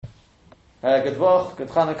Good Vach, good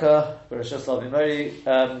Chanukah, Bereshus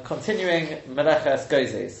Lavimori. Continuing Meleches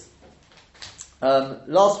Gozes.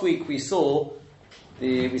 Last week we spoke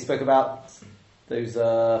about those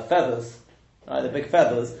feathers, right, the big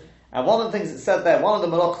feathers, and one of the things it said there, one of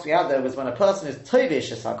the malachas we had there was when a person is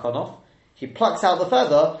tovish es hakonof, he plucks out the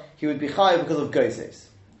feather, he would be chayav because of Gozes.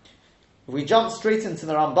 If we jump straight into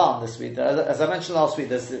the Ramban this week, as I mentioned last week,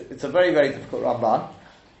 it's a very, very difficult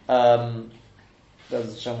Ramban.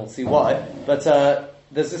 Bez Hashem, we'll see why. But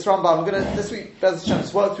there's this Ramban. We're going to this week, Bez Hashem,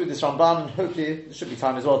 just work through this Ramban, and hopefully there should be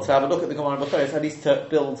time as well to have a look at the Gemara B'Choros, at least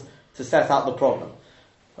to set out the problem.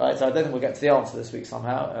 Right. So I don't think we'll get to the answer this week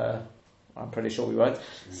somehow. I'm pretty sure we won't.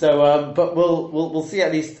 So, but we'll see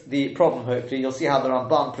at least the problem. Hopefully, you'll see how the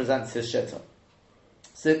Ramban presents his shitta.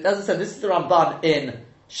 So, as I said, this is the Ramban in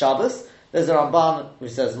Shabbos. There's a Ramban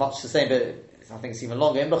which says much the same, but I think it's even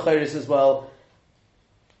longer in B'Choros as well.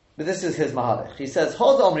 But this is his Mahalech. He says,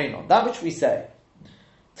 Hod Omrinon, that which we say,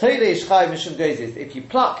 Toileish Chayiv Mishum Gozes, if you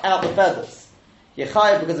pluck out the feathers, you're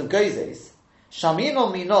Chayiv because of Gozes.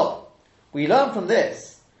 Shamino Mino, we learn from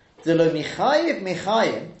this, Delo Michayiv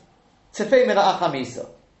Michayim, Tefei Mila Achamisa.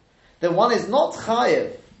 That one is not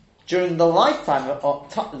Chayiv during the lifetime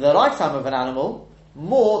of an animal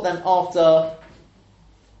more than after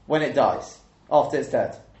when it dies, after it's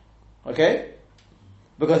dead. Okay?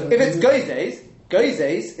 Because if it's Gozes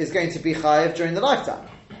is going to be chayiv during the lifetime.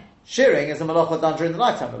 Shearing is a malacha done during the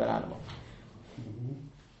lifetime of an animal. Mm-hmm.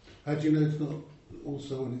 How do you know it's not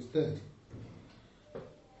also when it's dead?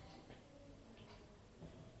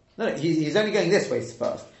 No, he's only going this way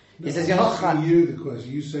first. He No, says you're not chayiv. You the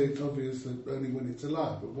question. You say it's obvious that only when it's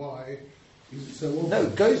alive, but why is it so obvious? No,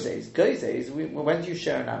 Gozes. When do you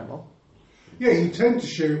shear an animal? Yeah, you tend to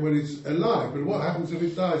shear it when it's alive, but what happens if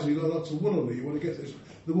it dies and you've got lots of wool on it? You want to get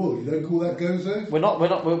the wool. You don't call that gozo?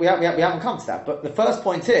 We haven't come to that. But the first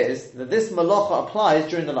point is that this malacha applies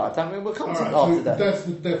during the lifetime. We'll come to it after that. That's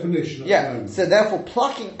the definition. Yeah. So therefore,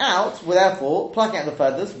 plucking out the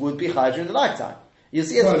feathers would be chayiv during the lifetime. You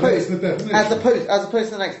see, as opposed to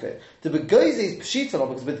the next bit, the begozes pshita,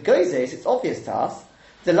 because with gozes it's obvious to us.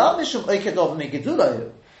 The lav mishum okedov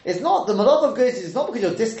megedulahu. It's not the malach of gozes. It's not because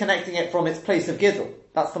you're disconnecting it from its place of gidul.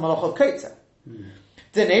 That's the malach of kotzer.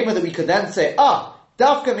 The name that we could then say, dafka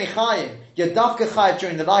mechayim, you're dafka chayiv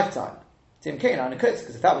during the lifetime. Tim Kaina and kotzer,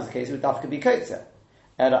 because if that was the case, it would dafka be kotzer.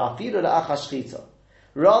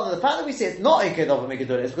 Rather, the fact that we say it's not okedov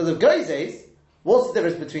megedulahu is because of gozes. What's the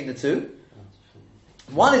difference between the two?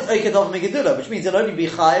 One is okedov megedulahu, which means it'll only be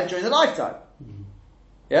chayiv during the lifetime.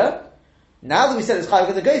 Yeah. Now that we said it's chayiv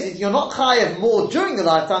because of gozes, you're not chayiv more during the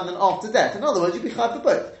lifetime than after death. In other words, you'd be chayiv for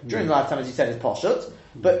both. During the lifetime, as you said, is poshut,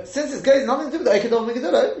 but since it's gozes, nothing to do with okedov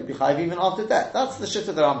megedulahu, you'd be chayiv even after death. That's the shit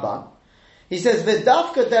of the Ramban. He says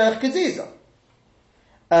v'dafka derech keziza.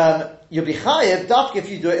 You'll be chayiv dafka if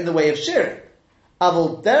you do it in the way of shearing.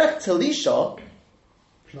 Avol derech talisha,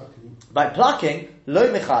 by plucking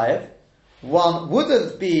lo mechayiv, one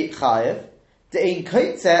wouldn't be chayiv. De'in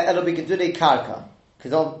koitzer elo begedulei karka.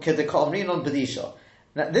 Now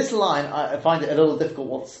this line, I find it a little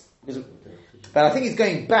difficult. But I think he's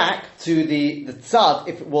going back to the tzad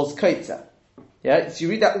if it was koitzer. Yeah, so you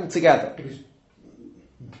read that all together.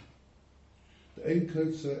 Ein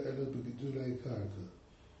koitzer elo begedulei karka.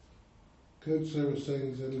 Koitzer is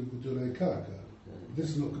saying it's elo begedulei karka. This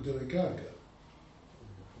is not gedulei karka.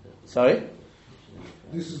 Sorry?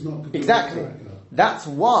 This is not gedulei exactly. Karka. That's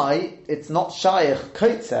why it's not shayach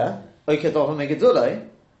koitzer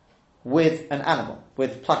with an animal,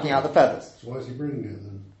 with plucking out the feathers. So why is he bringing it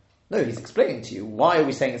then? No, he's explaining to you why are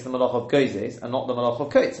we saying it's the malach of gozes and not the malach of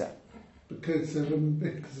kotzer. Because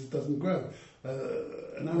it doesn't grow.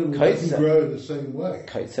 An animal doesn't grow in the same way.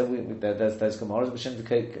 Kotzer, there's gemaras which the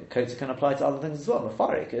kotzer can apply to other things as well.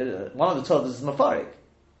 Mafarik, one of the told is mafarik.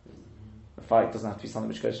 Mafarik doesn't have to be something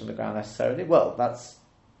which goes from the ground necessarily. Well, that's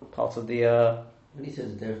part of the. When he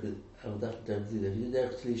says if you do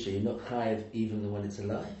derech talisha, you're not chayiv even when it's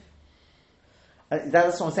alive.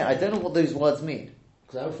 That's what I'm saying. I don't know what those words mean.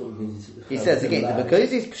 Because I thought it means he says again, the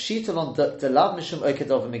gozes pshita on the lav mishum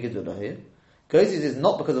okedov megedulah. Gozes is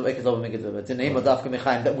not because of okedov megedulah. The name of dafka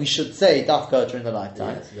mechayim that we should say dafka during the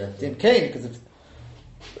lifetime. Tim Kain, because if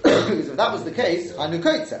that was the case, I knew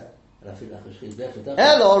kotzer.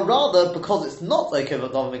 Hello, rather because it's not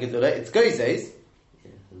okedov megedulah, it's gozes.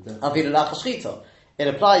 It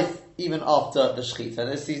applies even after the shechita. And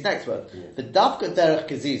this is his next word. The dafka derech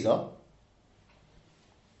keziza.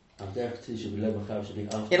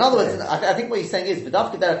 In other words, I think what he's saying is the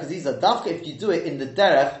dafka derech keziza. Dafka if you do it in the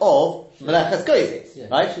derech of meleches gozes,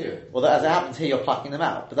 right? Sure. Well, as it happens here, you're plucking them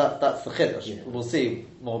out. But that's the chiddush. Yeah. We'll see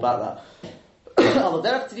more about that.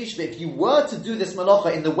 if you were to do this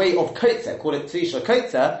malacha in the way of kotzer, call it trisha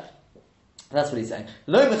kotzer, that's what he's saying.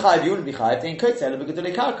 Lo mechayev, you wouldn't be chayev in kotzer, lo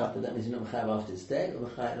begadolei karka. But that means you're not mechayev after it's dead, or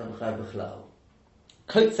not mechayev b'chlal.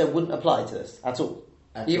 Kotzer wouldn't apply to this at all,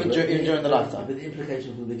 even during the lifetime. But the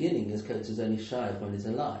implication from the beginning is kotzer is only chayev when it's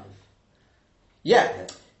alive. Yeah.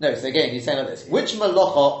 No, so again, he's saying like this. Which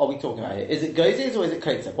malacha are we talking about here? Is it gozes or is it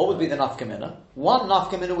kotzer? What would be the nafkamina? One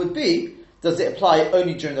nafkamina would be, does it apply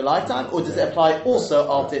only during the lifetime, or does it apply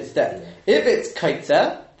also after it's dead? If it's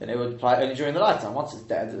kotzer, then it would apply only during the lifetime. Once it's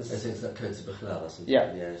dead, I think it's not kotzer b'chlal.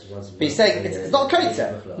 Yeah. But he's saying it's not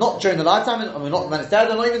kotzer, not during the lifetime, not when it's dead,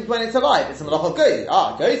 and not even when it's alive. It's a malacha of gozes.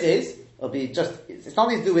 Gozes will be just, it's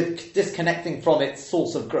nothing to do with disconnecting from its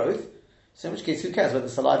source of growth. So in which case, who cares whether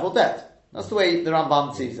it's alive or dead? That's the way the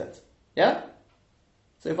Rambam sees it. Yeah?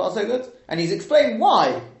 So far so good? And he's explained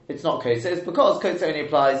why it's not kotzer. It's because kotzer only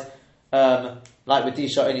applies, like with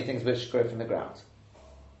Disha, only things which grow from the ground.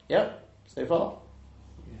 Yeah? So far?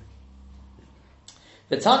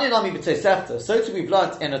 V'tanya nami b'tosefta. So too we've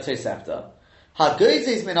learnt in a tosefta.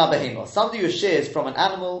 Ha-gozes min ha-behemah. Somebody who shears from an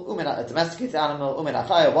animal, a domesticated animal, a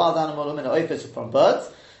chaya, a wild animal, a oifus from birds.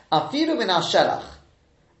 Afilu min ha-shelach.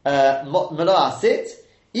 Melo asit.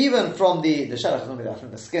 Even from the shelach is normally that from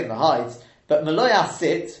the skin, the hides, but melo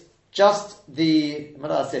asit, just the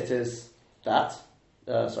melo asit is that.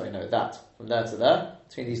 That from there to there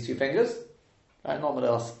between these two fingers. Right, not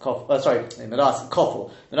melo asit kof. Melo asit kofel.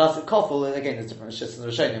 Melo asit kofel. Again, there's different shits in the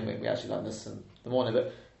Rishonim. We actually learned this in the morning,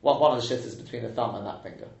 but one of the shits is between the thumb and that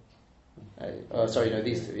finger.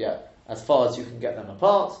 These two. Yeah, as far as you can get them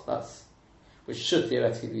apart, which should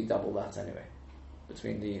theoretically be double that anyway.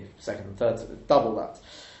 Between the second and third, double that.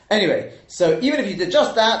 Anyway, so even if you did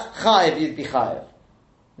just that, chayev, you'd be chayev.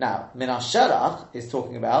 Now, min ha-shelach is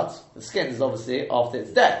talking about the skin is obviously after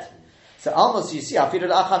it's dead. So almost you see, afilu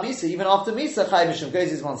l'achar misa, even after misa, chayev mishum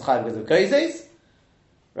gozes, one's chayev because of gozes,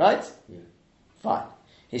 right? Yeah. Fine.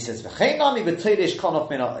 He says, v'chein nami b'todesh konof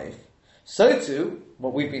min ha'oif. So too,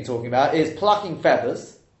 what we've been talking about is plucking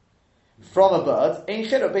feathers from a bird.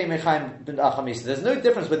 There's no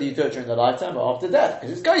difference whether you do it during the lifetime or after death,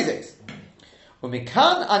 because it's gozes. Now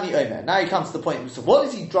he comes to the point, so what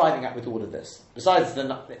is he driving at with all of this? Besides the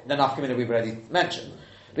nafkamina we've already mentioned.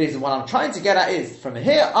 But he says, what I'm trying to get at is, from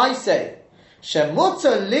here I say, that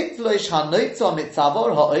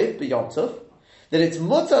it's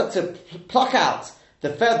mutter to pluck out the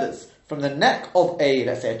feathers from the neck of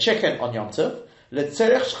let's say a chicken on Yom Tov,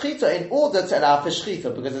 in order to allow for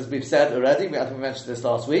shchita, because as we've said already, I think we mentioned this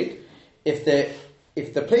last week, if the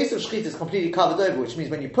place of shchita is completely covered over, which means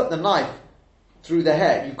when you put the knife through the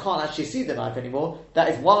hair, you can't actually see the knife anymore, that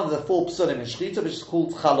is one of the 4 psulim in shchita, which is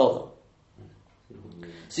called chalova.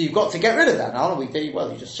 So you've got to get rid of that. Now on a weekday, you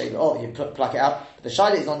just shave it off, you pluck it out, but the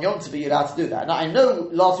shaila is on Yom Tov, you're allowed to do that. Now I know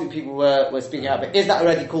last week people were speaking out, but is that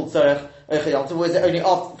already called tzorech Yom Tov, or is it only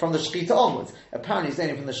from the shchita onwards? Apparently it's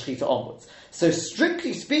only from the shchita onwards. So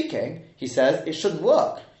strictly speaking, he says, it shouldn't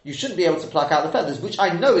work. You shouldn't be able to pluck out the feathers, which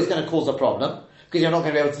I know is going to cause a problem, because you're not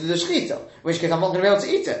going to be able to do the shchita, in which case I'm not going to be able to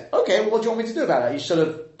eat it. Okay, well what do you want me to do about it? You should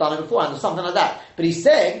have done it beforehand, or something like that. But he's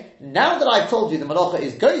saying, now that I've told you the malacha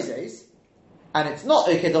is gozes, and it's not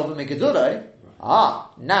ekedov mekedulei,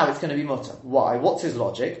 now it's going to be mutter. Why? What's his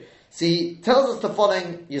logic? See, he tells us the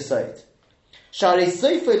following yesod. Because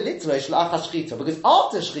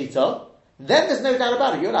after shchita, then there's no doubt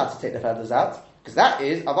about it, you're allowed to take the feathers out, because that's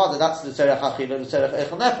the tzorech achila, the tzorech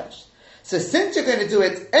eichel nefesh. So since you're going to do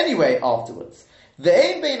it anyway afterwards, and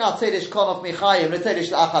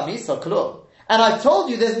I've told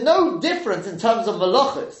you there's no difference in terms of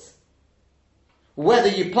malachas, whether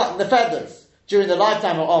you pluck the feathers during the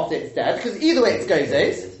lifetime or after it's dead, because either way it's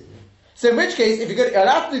gozes. So in which case, if you're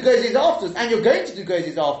allowed to do gozes afterwards, and you're going to do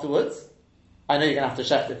gozes afterwards, I know you're going to have to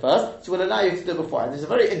shecht it first, so we'll allow you to do it before. And there's a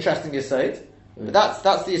very interesting yesod, but that's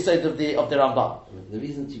the yesod of the Rambam. The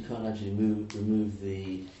reason that you can't actually remove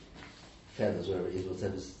the feathers, wherever it is,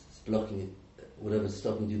 whatever's blocking it, whatever's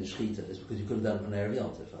stopping you doing the shchita, is because you could have done it on Erev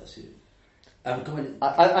Yom Tov, I assume. I'm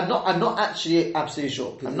not actually absolutely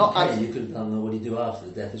sure. You could have done what you do after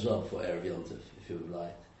the death as well, before Erev Yom Tov, if you would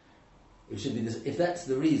like. It should be this. If that's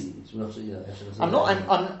the reason, I'm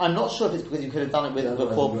not sure if it's because you could have done it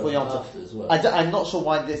before Yom Tov. Well. I'm not sure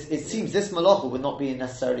why this. It seems this malacha would not be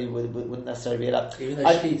necessarily wouldn't necessarily be allowed. Even though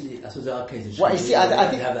I suppose our case, I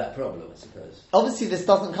think have that problem. I suppose. Obviously, this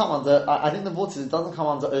doesn't come under. I think the water doesn't come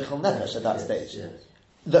under Eichel Nefesh at that stage. Yes.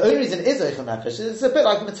 The only reason it is Eichel Nefesh is a bit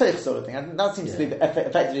like Metoich sort of thing. I think that seems to be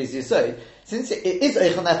effectively as you say. Since it is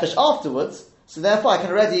Eichel Nefesh afterwards, so therefore I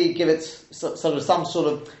can already give it sort of some sort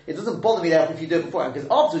of. It doesn't bother me there if you do it beforehand, because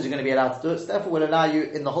afterwards you're going to be allowed to do it. So therefore, we'll allow you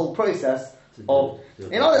in the whole process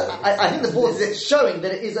I think the board is showing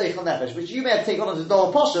that it is Eichel Nefesh, which you may have taken on as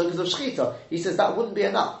Dor Pasha because of Shechita. He says that wouldn't be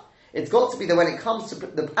enough. It's got to be that when it comes to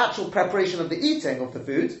the actual preparation of the eating of the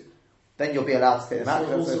food, then you'll be allowed to take them out.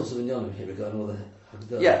 All sorts of inyanim here regarding what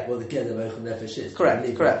the get of Eichel Nefesh is. Correct.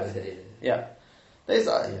 Yeah.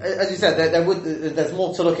 As you said, there's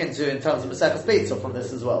more to look into in terms of Maseches Pizza from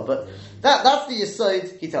this as well. But that's the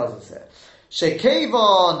Yesod he tells us here. Since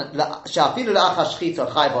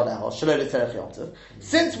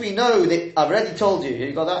we know that I've already told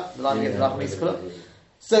you got that?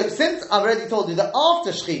 So since I've already told you that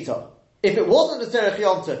after Shechita, if it wasn't the Terech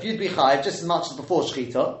Yom Tov, you'd be chayiv just as much as before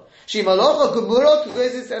Shechita.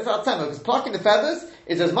 Because plucking the feathers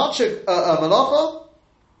is as much a malacha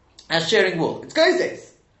as shearing wool. It's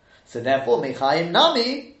gozes. So therefore, mechayim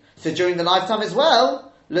nami. So during the lifetime as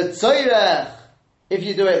well, letzoyrech. If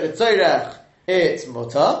you do it letzoyrech, it's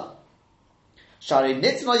mutar. Shari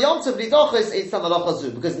nitzma yom tov lidochos it's malacha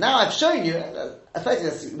zu. Because now I've shown you.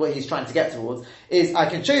 Effectively, that's what he's trying to get towards. Is I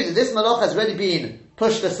can show you that this malacha has already been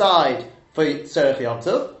pushed aside for tzorech yom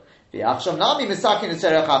tov. Now,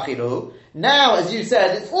 as you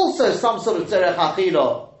said, it's also some sort of tzorech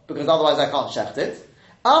achilo because otherwise I can't shecht it.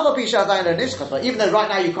 Even though right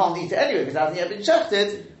now you can't eat it anyway because it hasn't yet been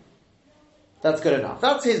shechted, that's good enough.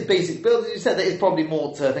 That's his basic build. As you said, there is probably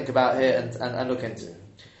more to think about here and look into.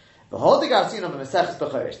 Now we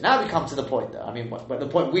come to the point though. I mean, the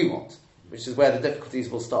point we want, which is where the difficulties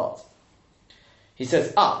will start. He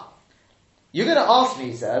says, you're going to ask me,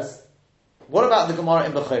 he says, what about the Gemara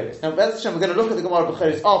in Bechoros? Now, we're going to look at the Gemara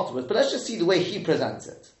Bechoros afterwards, but let's just see the way he presents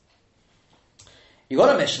it. You got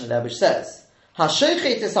a Mishnah there which says,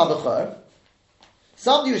 "Hashochet es habechor."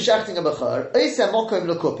 Somebody who's shechting a bechor, oiseh mokom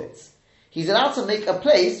lekupitz. He's allowed to make a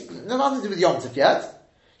place. Nothing to do with Yom Tov yet.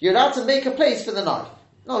 You're allowed to make a place for the knife.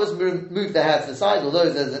 No, just move the hair to the side.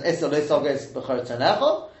 Although there's an isor leisov goes bechor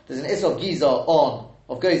tanecha, there's an isor giza on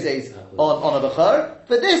of gozes on a bechor.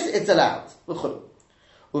 For this, it's allowed.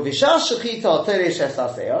 And we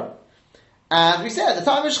said at the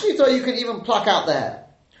time of Shechita you can even pluck out the hair.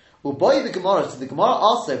 So the Gemara asks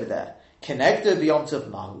over there,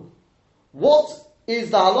 what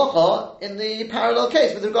is the halacha in the parallel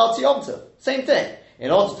case with regard to Yom Tov? Same thing.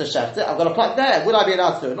 In order to shecht it, I've got to pluck the hair. Would I be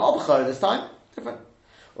allowed to do it? Not b'chor this time. Different.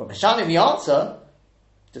 Well, Meshanim, we answer,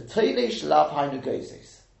 the Toilesh lav hainu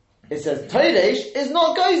gozes. It says Toilesh is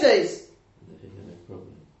not gozes.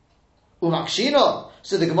 Umakshinon.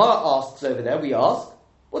 So the Gemara asks over there, we ask,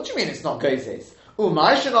 what do you mean it's not gozes? But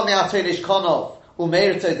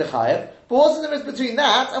what's the difference between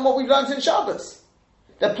that and what we've learned in Shabbos?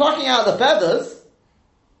 They're plucking out the feathers.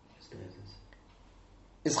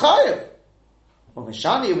 It's chayev. Well,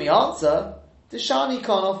 Mishani, we answer, the shani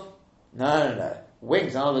kanov. No.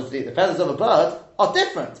 Wings, in other words, the feathers of a bird are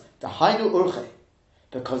different. The hainu urche.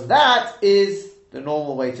 Because that is the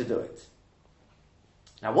normal way to do it.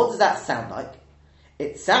 Now, what does that sound like?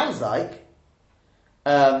 It sounds like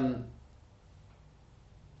that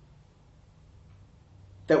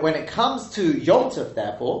when it comes to Yom Tov,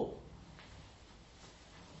 therefore,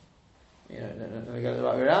 let me go the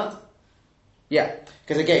right way around. Yeah,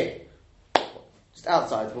 because again, just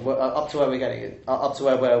outside, up to where we're getting it, up to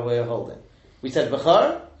where we're holding. We said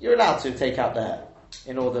b'chor, you're allowed to take out the hair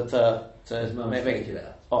in order to make it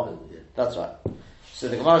out. Oh, that's right. So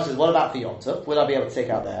the Gemara says, what about for Yom Tov? Will I be able to take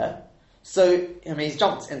out the hair? So, he's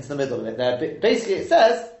jumped into the middle of it there. But basically it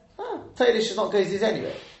says, Toilesh is not gozes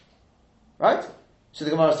anyway. Right? So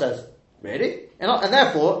the Gemara says, really? And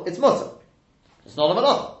therefore, it's mutter. It's not a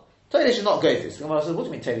malacha. Toilesh is not gozes. The Gemara says, what do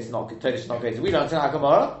you mean Toilesh is not gozes? We learned in our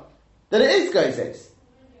Gemara that it is gozes.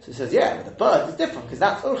 So it says, yeah, but the bird is different, because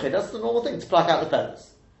that's urche, that's the normal thing, to pluck out the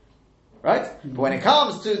feathers. Right? Mm-hmm. But when it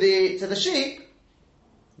comes to the sheep,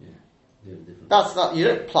 that's not, you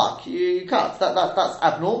don't pluck, you cut. That's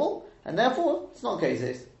abnormal. And therefore, it's not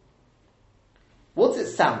gozes. What does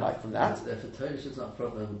it sound like from that? If a Toilesh is not a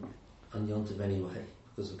problem on Yom Tov anyway,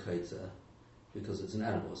 because of Kaitza, because it's an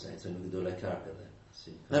animal, so it's only the Dulei Karka then.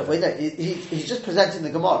 No, wait, he's just presenting the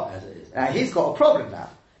Gemara. As it is. He's got a problem now.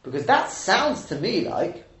 Because that sounds to me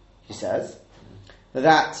like, he says,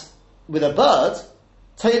 that with a bird,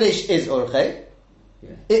 Toilesh is Urche,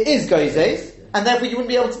 it is gozes, and therefore you wouldn't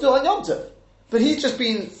be able to do it on Yom Tov. But he's just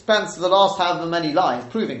spent the last however many lines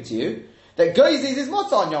proving to you that gozes is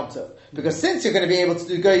mutter on Yom Tov. Because since you're going to be able to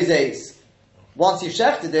do gozes once you've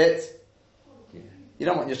shechted it, you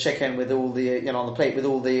don't want your chicken with all the on the plate with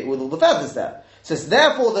all the feathers there. So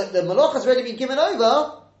therefore the malach has already been given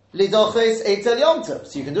over lidoches eitel Yom Tov.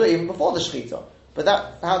 So you can do it even before the shechita. But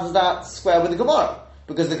how does that square with the Gemara?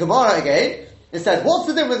 Because the Gemara again, it said, what's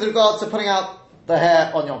the difference with regard to putting out the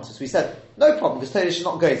hair on Yom Tov? So we said, no problem, because Tedish is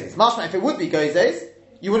not gozes. Mashma, if it would be gozes,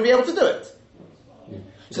 you wouldn't be able to do it. Yeah.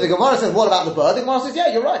 So the Gemara says, what about the bird? The Gemara says,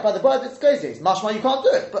 yeah, you're right, by the bird it's gozes. Mashma, you can't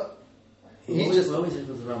do it. But he What just... we always said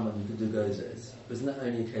with the Rambam, you could do gozes. It's not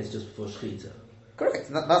only a case just before Shechita. Correct.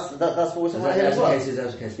 And that's what we're talking about here as well.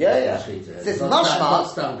 That's the case Yeah. before Shechita. So it's not mashma.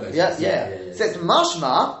 stun gozes. Yeah. So it's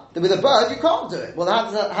mashma that with a bird you can't do it. Well,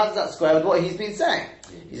 how does that square with what he's been saying?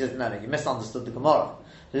 He says, no, you misunderstood the Gemara.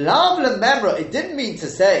 Lav lememra, it didn't mean to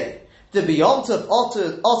say the Yom Tov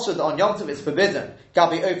Osred on Yom Tov is forbidden.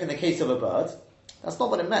 Gabi open the case of a bird. That's not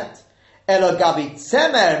what it meant. Elo Gabi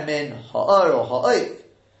tzemer min ha'or or ha'oif.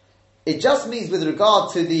 It just means with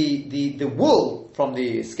regard to the wool from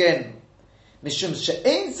the skin. Mishum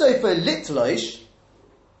she'ein sofer litloish,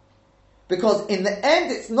 because in the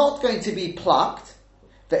end it's not going to be plucked.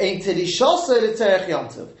 Ve'ein tirishoso l'terech Yom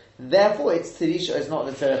Tov. Therefore, its tirisha is not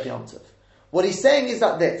l'terech Yom Tov. What he's saying is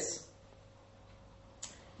that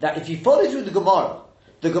if you follow through the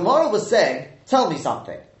Gemara was saying, tell me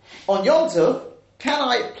something. On Yom Tov, can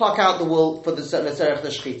I pluck out the wool for the l'terech the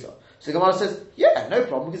shechita? So the Gemara says, yeah, no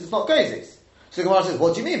problem, because it's not gozes. So the Gemara says,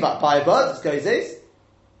 what do you mean by a bird? It's gozes.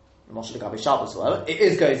 It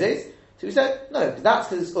is gozes. So he said, no, that's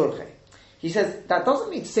because it's urche. He says, that doesn't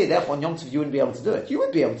mean to say, therefore, on Yom Tov you wouldn't be able to do it. You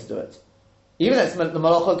would be able to do it. Even though it's the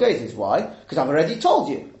malacha gozes. Why? Because I've already told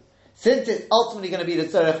you. Since it's ultimately going to be the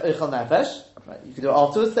tzorech eichel nefesh, right, you can do it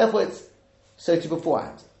afterwards, therefore it's soaked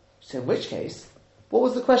beforehand. So in which case, what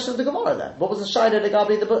was the question of the Gemara then? What was the shayla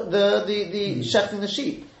legabi the shechting the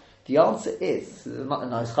sheep? The answer is, this is not a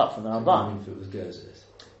nice cut from the Rambam. If it was gozes.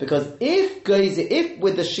 Because if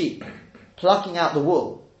with the sheep plucking out the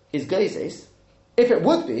wool is gozes, if it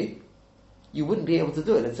would be, you wouldn't be able to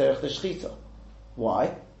do it in tzorech the shechita.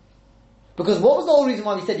 Why? Because what was the whole reason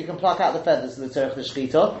why we said you can pluck out the feathers in the tzorech the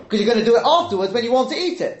shechita? Because you're going to do it afterwards when you want to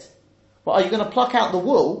eat it. Well, are you going to pluck out the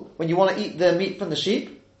wool when you want to eat the meat from the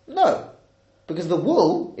sheep? No. Because the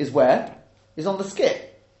wool is where? Is on the skin.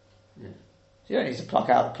 Yeah. So you don't need to pluck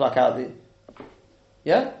out the...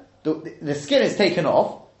 Yeah? The skin is taken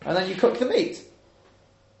off, and then you cook the meat.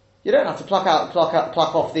 You don't have to pluck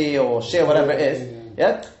off or shear whatever it is.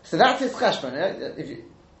 Yeah? So that's his cheshbon. Yeah? If you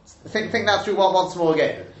think that through once more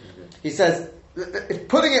again. He says, if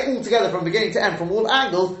putting it all together from beginning to end, from all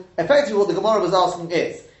angles, effectively what the Gemara was asking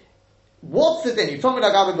is, what's the thing? You told me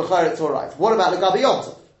Lagabi B'char, it's alright. What about Lagabi Yom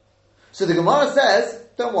Tov? So the Gemara says,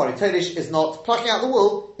 don't worry, Tedish is not, plucking out the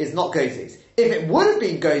wool is not gozes. If it would have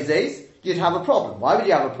been gozes, you'd have a problem. Why would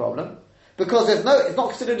you have a problem? Because it's not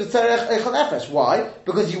considered a tzorech eichel nefesh. Why?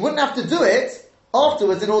 Because you wouldn't have to do it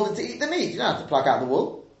afterwards in order to eat the meat. You don't have to pluck out the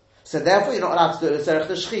wool. So therefore you're not allowed to do it a tzorech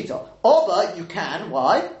the shechita. But you can,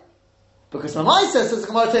 why? Because Lamai says the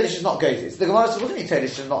Gemara Tedish is not gozes. The Gemara says, what do you mean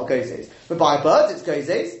Tedish is not gozes? But by a bird it's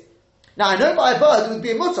gozes. Now I know by a bird it would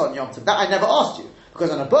be a mutter on Yom Tov. That I never asked you. Because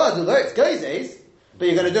on a bird, although it's gozes, but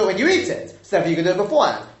you're going to do it when you eat it. So therefore you can do it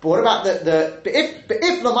beforehand. But what about but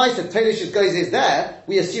if Lamai said Tedish is gozes there,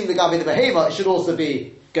 we assume the Gabi the Behema it should also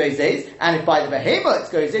be gozes. And if by the Behema it's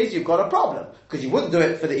gozes, you've got a problem. Because you wouldn't do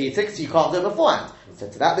it for the eating, so you can't do it beforehand. So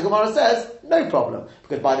to that the Gemara says, no problem.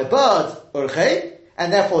 Because by the bird, urche,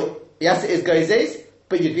 and therefore yes, it is gozes,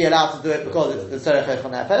 but you'd be allowed to do it because it's the tzorech eichel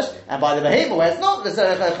nefesh. And by the behema, where it's not the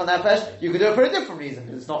tzorech eichel nefesh, you can do it for a different reason,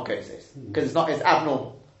 because it's not gozes. Because it's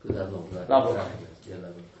abnormal.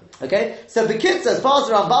 Okay? So the kids, as far as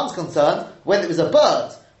the Rambam's concerned, whether it was a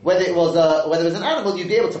bird, whether it was an animal, you'd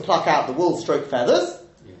be able to pluck out the wool stroke feathers,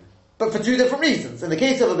 but for two different reasons. In the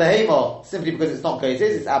case of a behema, simply because it's not gozes,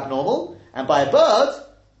 it's abnormal. And by a bird,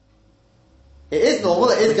 it is normal,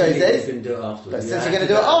 it is gozes, but since you're going to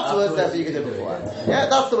do it afterwards, therefore you can do it beforehand. Yeah,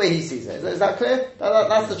 that's the way he sees it. Is that clear?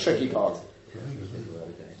 That's the tricky part.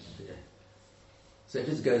 So if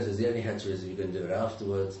it's gozes, the only answer is you're going to do it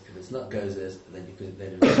afterwards. If it's not gozes, then if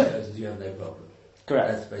it's gozes, you have no problem.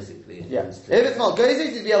 Correct. That's basically it. Yeah. If it's not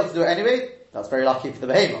gozes, you'd be able to do it anyway. That's very lucky for the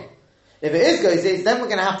behemoth. If it is gozes, then we're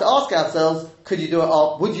going to have to ask ourselves,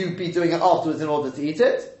 would you be doing it afterwards in order to eat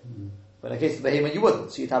it? But in the case of the behemoth, you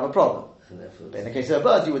wouldn't, so you'd have a problem. But in the case of a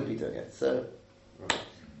bird, you would be doing it. So, right.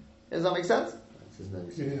 Does that make sense?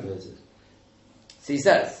 So he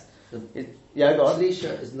says, go on.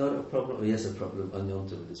 Talisha is not a problem. Yes, a problem on Yom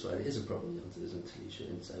Tov. That's right. It is a problem. Yom Tov isn't Talisha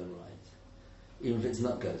in its own right. Even if it's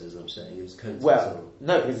not goats, as I'm saying, it was kotza. Well,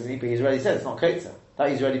 no, because he's already said it's not kotza. That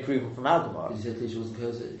he's already proven from our Gemara. Did you say Talisha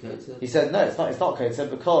wasn't kotza? He said no, it's not kotza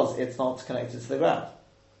because it's not connected to the ground.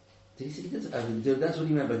 Did he say he does? That's what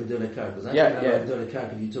he meant by Gedolei Karka. Because Gedolei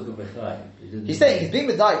Karka, you took a Bechayim. He's saying he's being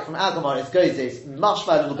medayik from our Gemara. It's gozes much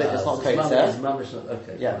by a little bit. It's not kotza.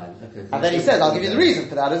 Okay, yeah. Fine. Okay. And then he says, I'll give you the reason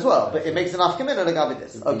for that as well. But it makes enough commitment to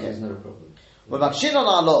this. Okay. It's not a problem. Well, Makshin on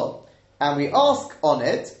our law, and we ask on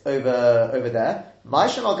it over there.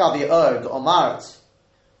 Ma'ishan al gabi erd omart.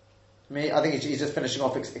 I think he's just finishing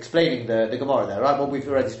off explaining the Gemara there, right? What we've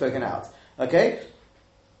already spoken out. Okay?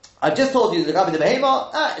 I've just told you the Gabi the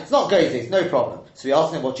Behema, it's not gozes, no problem. So we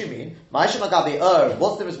ask him, what do you mean? Ma'ishan al gabi erd,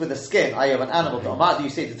 what's the difference with the skin, i.e. of an animal? Omart, do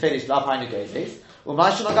you say the Telish lav hainu gozes? Well,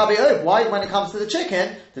 Ma'ishan al gabi erd, why when it comes to the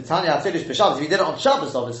chicken, the Tanya Telish b'Shabbos, if you did it on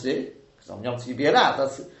Shabbos, obviously, because on Yom Tov you'd be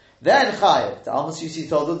allowed, then chayiv. The almost you see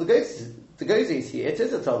told of the gozes here, it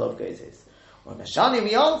is a told of gozes. When Meshani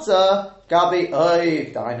we answer, Gabi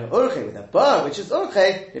Oiv, Dainu Urche, with a bird, which is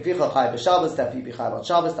Urche, if you chai b'Shabbos, that you be chai on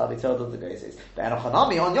Shabbos, that be told of the gozes. But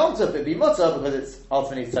Enochanami on Yom Tov, it'd be mutter, because it's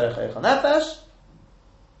ultimately Tzarech Oichel Nefesh.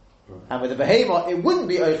 And with the Behema, it wouldn't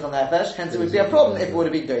be Oichel Nefesh, hence it would be a problem if it would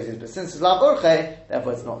have been gozes. But since it's Lav Urche,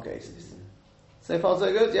 therefore it's not gozes. So far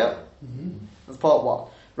so good, yeah? That's part one.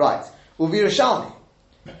 Right. Uvi Rishalmi.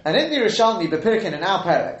 And in the Rishalmi, Bepirkin in our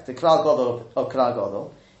Perek, the Klal Godel of Klal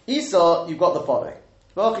Godel, Isa, you've got the following.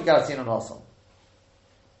 Tamon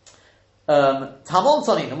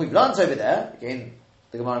Sonin, and we've learned over there, again,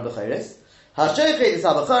 the Gemara in Bechoros, Hashaychet is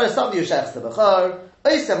Abachar, somebody who shechs the Bachar,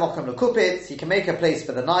 Oisem Mokum Lekupit, he can make a place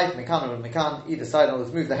for the knife, Mekan and Mekan, either side, and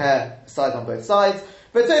let's move the hair aside on both sides.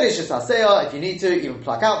 But Torish is Haseya, if you need to, even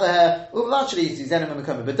pluck out the hair, but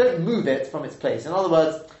don't move it from its place. In other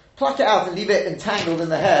words, pluck it out and leave it entangled in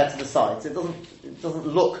the hair to the sides. It doesn't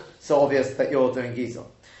look so obvious that you're doing Gizon.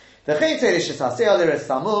 So too, this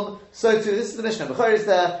is the Mishnah Bechoros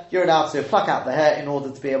there, you're allowed to pluck out the hair in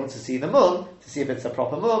order to be able to see the mum, to see if it's a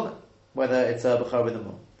proper mum, whether it's a Bechor with a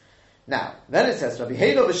mum. Now, then it says, Rabbi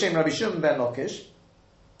Helo b'Shem Rabbi Shimon ben Lakish,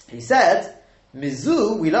 he said,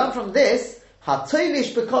 Mizu, we learn from this,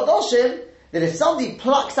 Hatoilish b'Kodoshim, that if somebody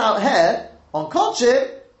plucks out hair on Kodshim,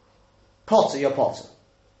 potter, you're potter.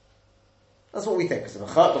 That's what we think, because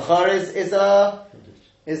Bechor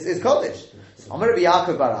is Kodesh. Amar Rabbi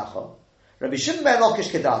Yaakov Baracha, Rabbi Shimon ben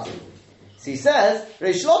Lakish Kedati. So he says,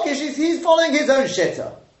 Reish Lakish he's following his own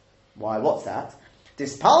shitta. Why? What's that?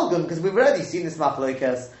 This Palgun, because we've already seen this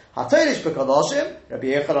Machlokas. Hatoilish b'Kodoshim, Rabbi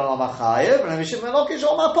Yechanan al Machayev, Rabbi Shimon ben Lakish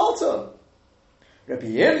al Mapoter. Rabbi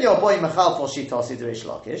Yirmiyah boy Machal for Shitasi to Reish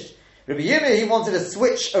Lakish. Rabbi Yirmiyah he wanted to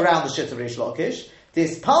switch around the shit of Reish Lakish.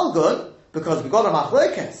 This Palgun, because we've got a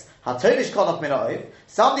Machlokas. Hatoilish Konof Minaiv.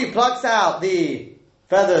 Somebody plucks out the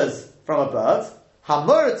feathers from a bird,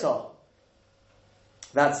 hamurta.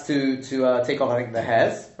 That's to take off, I think, the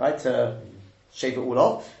hairs, right? To shave it all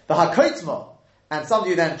off. The hakoitma, and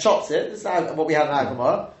somebody then chops it. This is what we have in our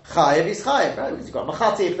Gemara. Chayev is chayev, right? You've got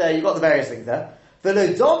machatif there. You've got the various things there.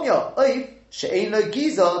 V'lo domya oif she'ein lo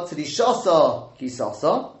giza to the shasa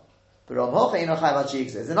gisasa. In other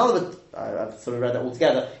words, I've sort of read that all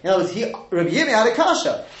together. In other words, Rabbi Yirmiyah had a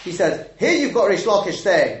kasha. He says, here you've got Reish Lakish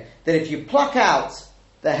saying that if you pluck out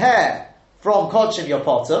the hair from Kodshim, your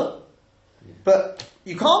potter, but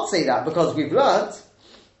you can't say that because we've learnt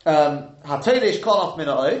Hatoilish Konof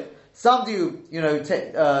Mina'oi. Some do,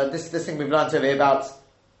 this thing we've learnt over here about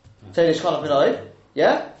Toilish Konof Mina'oi,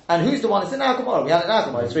 yeah? And who's the one? It's in our Gemara. We had it in our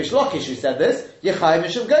Gemara. It's Reish Lakish who said this. Yechai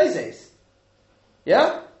Mishum Gozes.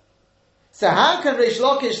 Yeah? So how can Reish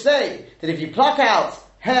Lakish say that if you pluck out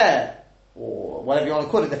hair, or whatever you want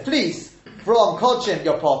to call it, the fleece, from Kodshim,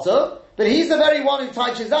 your potter, but he's the very one who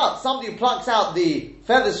touches up. Somebody who plucks out the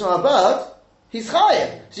feathers from a bird, he's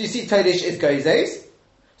chayiv. So you see, Toilish is gozes.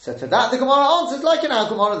 So to that, the Gemara answers like in our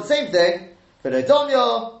Gemara, the same thing. But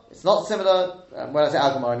Edomya, it's not similar. When I say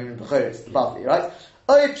our Gemara, I mean Bechoros, the Bavli, right?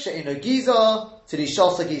 Oif she'ino giza to the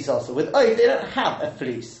shasa giza. So with oif, they don't have a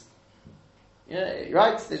fleece.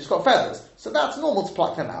 Right? They just got feathers. So that's normal to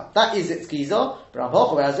pluck them out. That is its giza. But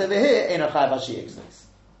whereas over here, ain't a chayiv hashi exists.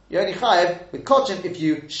 You're only chayiv with kodshim if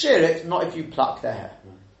you shear it, not if you pluck their hair.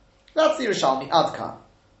 That's the Yerushalmi Adkan.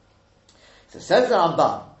 So says the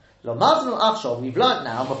Ramban, Lomaznu Achshov, we've learnt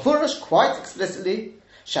now, Mefurish quite explicitly,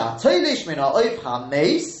 Sha'atoilish min ha'oif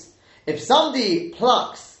ha'meis, if somebody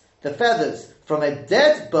plucks the feathers from a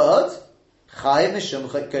dead bird, chayiv mishum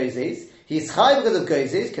gozes, he's chayiv because of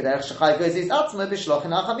gozes, kederech shechayiv gozes atzma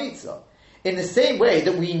b'shlochin ha'chamitzah. In the same way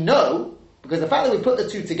that we know, because the fact that we put the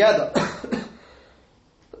two together,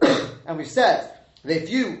 and we've said that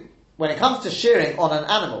when it comes to shearing on an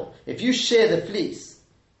animal, if you shear the fleece,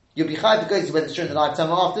 you'll be chayiv to gozes whether it's during the lifetime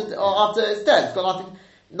or after it's dead. It's got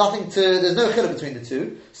nothing to. There's no chiluk between the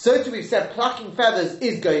two. So too, we've said plucking feathers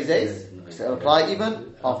is gozes. So it'll apply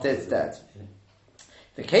even after it's dead.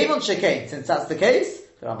 The kavon shekain, since that's the case,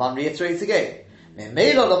 the Ramban reiterates again.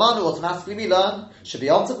 Me'meila lamanu, automatically we learn, should be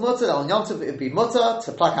yontiv mutter, on yontiv it would be mutter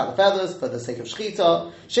to pluck out the feathers for the sake of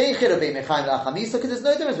shechita. Shein chirav mechaim la'chamisa, because there's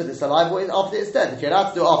no difference with it's alive or after it's dead. If you're allowed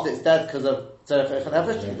to do it after it's dead because of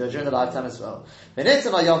during the lifetime as well. Because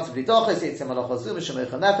of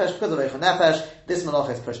this malach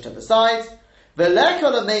is pushed to the side. We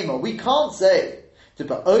can't say to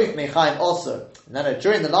ba'oif mechaim also. No,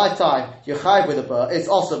 during the lifetime you're chayiv with a bar. It's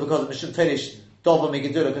also because of mishum tedish dover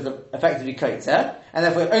migedula, because of effectively kaitzer, and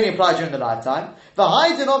therefore it only applies during the lifetime.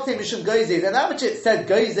 V'hai denokte mishum goizes, and that which it said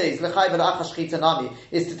goizes lechayiv l'achas shchita nami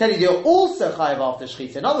is to tell you you're also chayiv after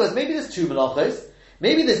shchita. In other words, maybe there's two malachos,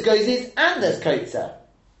 maybe there's goizes and there's kaitzer.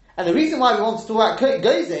 And the reason why we want to talk about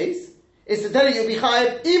goizes is to tell you you'll be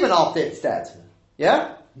chayiv even after it's dead.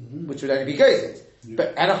 Yeah? Mm-hmm. Which would only be goizes. Yeah.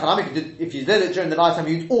 But if you did it during the lifetime,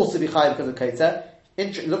 you'd also be chayiv because of kaitzer.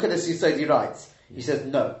 Look at this, he writes. He says,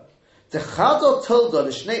 no. You can't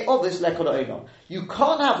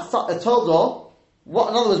have a tolda, in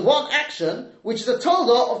other words, one action, which is a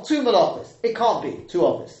tolda of two malachos. It can't be two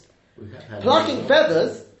office. Plucking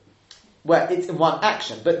feathers, well, it's in one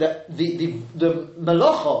action, but the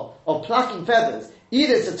malacha of plucking feathers,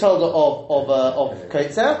 either it's a tolda of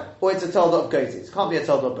kaitzer, or it's a tolda of goizes. It can't be a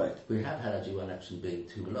tolda of both. We have had actually one action being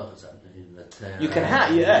two malachas. You can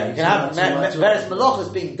have various malachas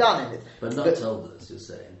being done in it. But not toldas, you're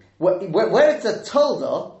saying. Where it's a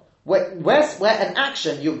tolda, where an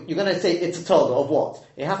action, you're going to say it's a tolda of what?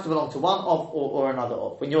 It has to belong to one of or another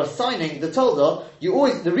of. When you're assigning the tolda,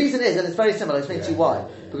 the reason is, and it's very similar, I'll explain to you why.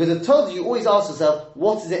 Because the tolda, you always ask yourself,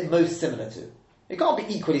 what is it most similar to? It can't be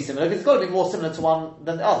equally similar, because it's got to be more similar to one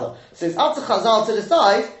than the other. So it's up to Chazal to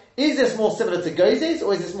decide, is this more similar to Gozes,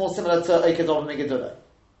 or is this more similar to Ekedov and Megidullah?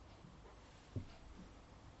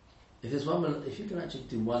 If you can actually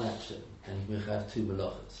do one action, and you can have two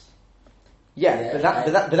malachas. Yeah, but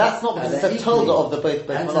that's not because it's a tolda of the both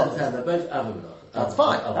malachas. They're both other malachas. That's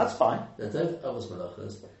fine. That's fine. They're both other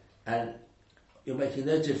malachas, and you're making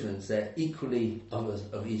no difference. They're equally others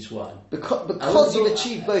of each one. Because you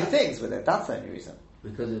achieve both things with it. That's the only reason.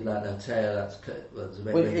 Because it's like a tail, that's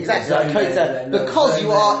exactly. Because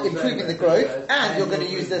you are improving the growth, and you're going to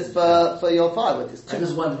use this for your firewood. I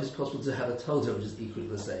just wonder if it's possible to have a tolda which is equally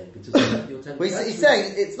the same. Because he's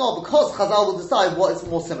saying it's not, because Chazal will decide what it's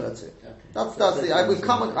more similar to. Okay. That's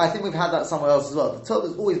I think we've had that somewhere else as well. The tolda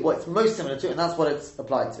is always what it's most similar to, and that's what it's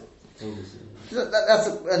applied to. That's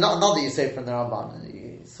another you say from the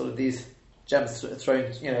Ramban. Sort of these gems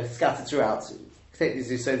thrown, scattered throughout. So take these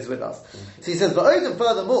usays with us. So he says, but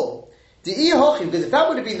furthermore, because if that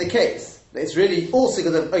would have been the case, it's really also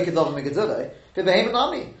because of Okedov and Megadullah,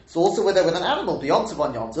 it's also with an animal, beyond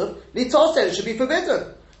one Yontav, Litosel, it should be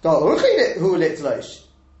forbidden.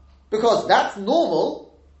 Because that's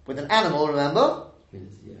normal with an animal, remember?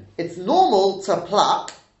 It's normal to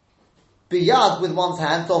pluck biyad with one's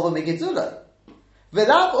hand, Tov and Megadullah. The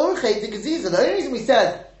only reason we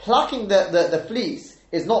said plucking the fleece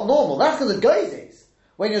is not normal, that's because of goizes.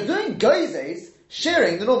 When you're doing goizes,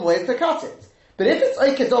 shearing, the normal way is to cut it. But if it's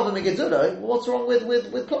okedov and megidullah, what's wrong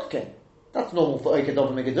with plucking? That's normal for okedov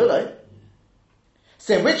and megidullah.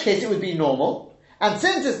 So in which case it would be normal. And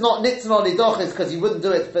since it's not nitzon lidochis because you wouldn't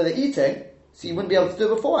do it for the eating, so you wouldn't be able to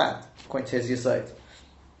do it beforehand, according to his yesod.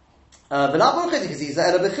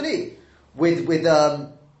 With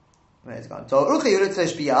where it's gone. So it's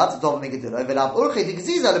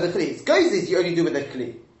goizes you only do with the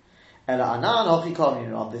kli.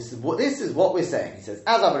 This is what we're saying. He says,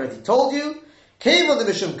 as I've already told you, came on the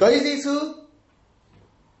mishum goizes who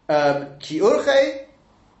ki urche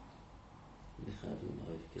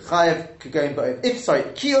chayev kagoin ba'of. If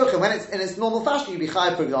ki urche, when it's in its normal fashion, you'd be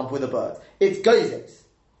chayev, for example, with a bird. It's goizes.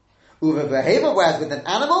 Uve behema, whereas with an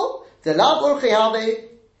animal, the lav urche habe.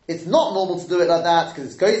 It's not normal to do it like that because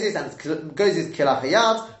it's goizes, and it's goizes kilach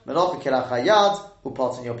hayad, melacha kilach hayad,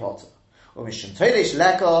 upot in your potter. Umishum toilish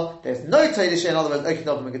leka. There's no toilish, in other words,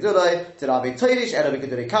 okedov megadulai. Tirabe toilish ela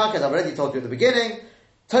megadulai karka. As I've already told you at the beginning.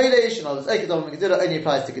 Toilish, in other words, okedov megadulai only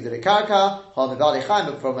applies to gedulai karka. Ha mevali chaim,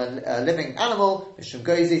 but from a living animal. Mishum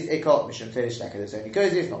goizes ikot. Mishum toilish leka. There's only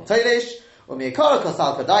goizes, not toilish. Umiyakara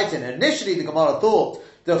kosal kadaitin. Initially, the Gemara thought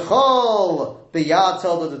the chol biyad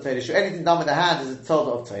tolda the toilish. Anything done with the hand is a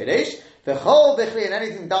tolda of toilish. The chol b'chli, and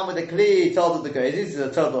anything done with the kli tolda the goizes is a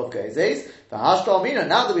tolda of goizes. The hashkal mina.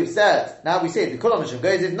 Now that we've said, now we say the kulam mishum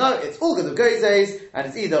goizes. No, it's all good of goizes, and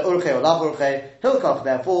it's either urche or lav urche. Hilkach,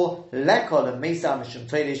 therefore, lekol and mesa mishum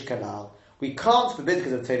toilish kalal. We can't forbid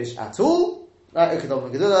because of toilish at all. What's he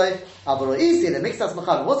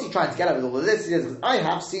trying to get at with all of this? He says, because I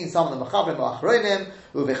have seen some of the Mechaberim Achronim,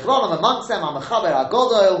 Uvechronim amongst them, HaMechaber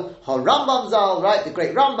HaGodol, HaRambam Zal, right, the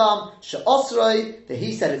great Rambam, She'osroi, that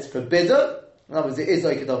he said it's forbidden. In other words, it is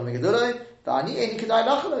Okedov Megidulai.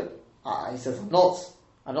 He says, I'm not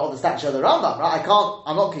on the stature of the Rambam, right?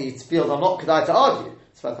 I'm not kedai to argue.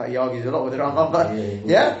 It's like he argues a lot with the Rambam, but he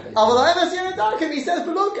says,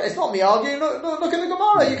 but look, it's not me arguing, look at the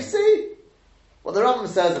Gemara, you can see. What the Rambam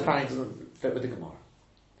says apparently doesn't fit with the Gemara.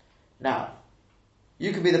 Now,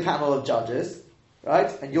 you can be the panel of judges,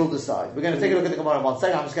 right? And you'll decide. We're going to take a look at the Gemara in 1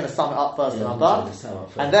 second. I'm just going to sum it up first,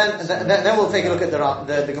 and then we'll take a look at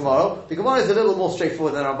the Gemara. The Gemara is a little more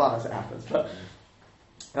straightforward than the Ramban as it happens, but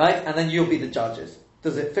right? And then you'll be the judges.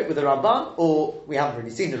 Does it fit with the Ramban, or we haven't really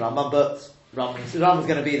seen the Ramban, but Ramban's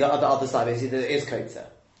going to be the other side. Basically, there is Kotzer.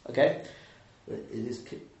 Okay, it is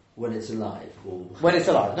when it's alive, or when it's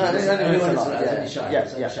alive. No, it's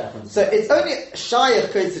alive. Yeah. So it's only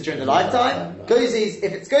Shayach Kotzer during the lifetime. Gozis,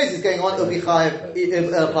 if it's Gozis going on, it'll be Chayav.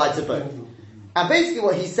 It'll apply to both. And basically,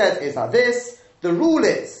 what he said is like this: the rule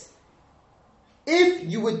is, if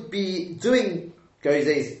you would be doing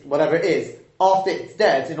Gozis, whatever it is, after it's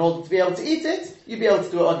dead, in order to be able to eat it, you'd be able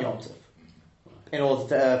to do it on Yom Tov, in order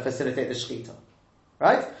to facilitate the Shechita.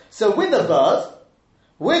 Right? So with the bird,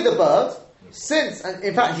 since, and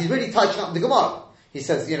in fact he's really touching up the Gemara. He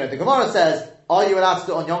says, the Gemara says, are you allowed to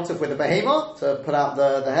do it on Yom Tov with the behemoth, to put out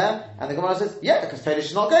the hair? And the Gemara says, yeah, because Todesh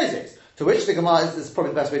is not Gozis. To which the Gemara, this is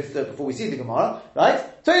probably the best way to do it before we see the Gemara, right?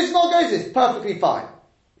 Todesh is not Gozis, perfectly fine.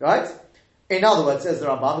 Right? In other words, says the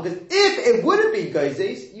Rambam, because if it would have been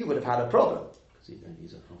Gozis, you would have had a problem.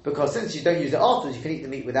 Because since you don't use it afterwards, you can eat the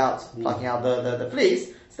meat without plucking out the fleece,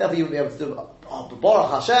 so therefore you wouldn't be able to do, but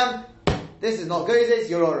Baruch Hashem, this is not Gozis,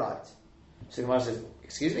 you're alright. So the Gemara says,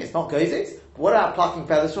 excuse me, it's not Gozis? What about plucking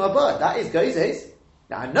feathers from a bird? That is Gozis.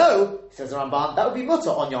 Now no, says the Ramban, that would be mutter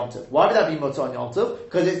on Yom Tov. Why would that be mutter on Yom Tov?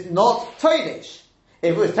 Because it's not Todesh.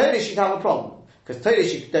 If it was Todesh, you'd have a problem. Because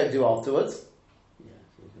Todesh you don't do afterwards.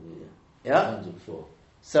 Yeah?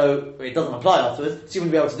 So it doesn't apply afterwards, so you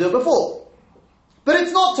wouldn't be able to do it before. But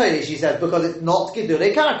it's not Todesh, he says, because it's not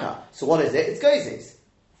Gidulei Karka. So what is it? It's Gozis.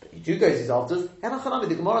 But you do Gozis afterwards.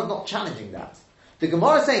 The Gemara is not challenging that. The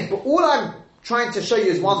Gemara is saying, but all I'm trying to show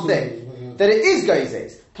you is one thing, that it is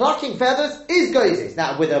Gozis. Plucking feathers is Gozis.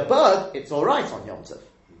 Now, with a bird, it's alright on Yom Tov.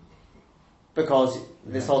 Because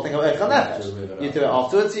this whole thing of Erech HaNefesh, you do it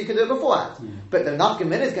afterwards, so you can do it beforehand. But the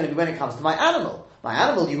Nafkamin is going to be when it comes to my animal. My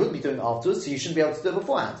animal, you wouldn't be doing it afterwards, so you shouldn't be able to do it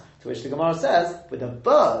beforehand. To which the Gemara says, with a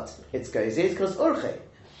bird, it's Gozis because Urche.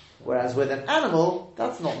 Whereas with an animal,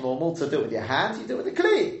 that's not normal to do it with your hand, you do it with a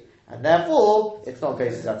Kli. And therefore, it's not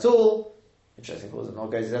Gozis at all. Interesting, of course, it's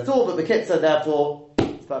not Gozis at all, but the Kitzah, therefore,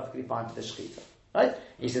 it's perfectly fine for the Shechita. Right?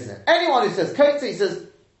 He says, anyone who says Kotzer, he says,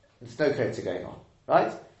 there's no Kotzer going on.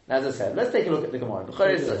 Right? Now, as I said, let's take a look at the Gemara.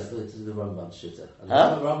 This is the Rambam Shitta. And the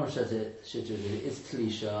Rambam Shitta is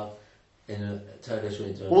Tlisha in a Todesh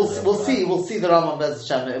winter. We'll see the Rambam Bez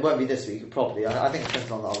Hashem. It won't be this week properly. I think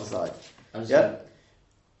it's on the other side. Yeah.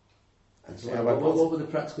 So what would the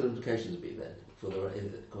practical implications be then for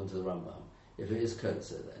according to the Rambam? If it is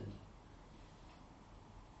Kotzer, then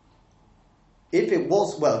if it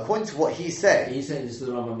was, well, according to what he's saying, this is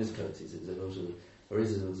the Rambam is Kotzer. He says or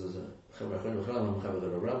is it is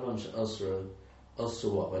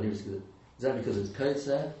that because it's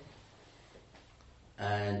Kotzer?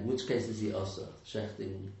 And which case is he also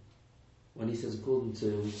shechting? When he says according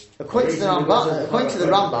to the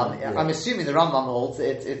Rambam, I'm assuming the Rambam holds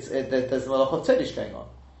there's a lot of Todesh going on,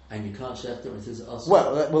 and you can't shecht it when it says also.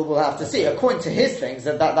 Well, we'll have to see. According to his things,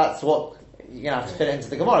 that's what you're going to have to fit into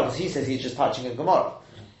the Gemara, because he says he's just touching a Gemara.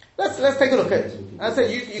 Let's take a look at it. I said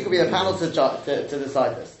you could be the panel to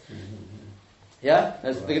decide this. Yeah,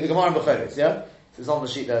 there's the Gemara in Bechoros. Yeah, it's on the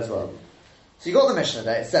sheet there as well. So you got the Mishnah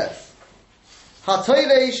there. It says,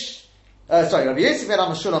 "Hatoileish." Rabbi Yosef ben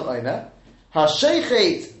Amashulam Omer,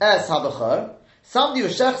 "Hasheichet es habechar." Somebody who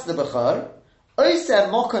shechs the bechar, oiser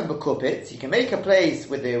mokon bekupit. You can make a place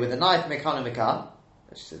with the knife, mekan and mekan,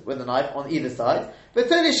 with the knife on either side. But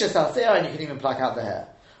toileish es haseir, and you can even pluck out the hair.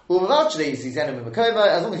 As long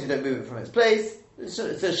as you don't move it from its place, it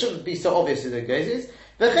shouldn't be so obvious as it goes.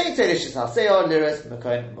 So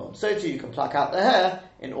too you can pluck out the hair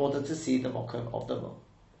in order to see the mokum of the mum.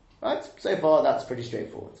 Right? So far that's pretty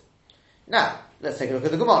straightforward. Now, let's take a look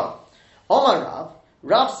at the Gemara. Omar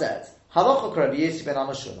Rav said, Halacha Rabbi Yossi ben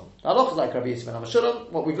Amashulam. Halacha is like Rabbi Yossi ben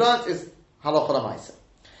Amashulam. What we've learned is Halacha Lamaisa.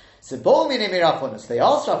 So Bol Minim Rav Huna. So they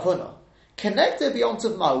asked Rav Huna, connected beyond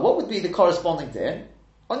Tov Ma'u, what would be the corresponding din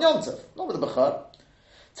on Yom Tov, not with the Bechar?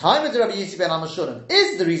 Time with Rabbi Yossi ben Amashulam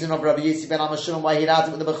is the reason of Rabbi Yossi ben Amashulam why he allowed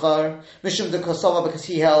it with the Bechar. Mishum de Kosova, because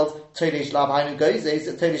he held Todesh Lav Hainu Gozes,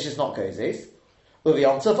 that Todesh is not Gozes. With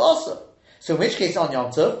Yom Tov also. So in which case on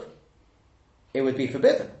Yom Tov, it would be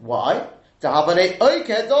forbidden. Why? To have an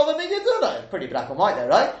Oikeh Dova Migedulai. Pretty black and white there,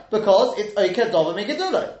 right? Because it's Oikeh Dova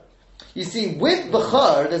Migedulai. You see, with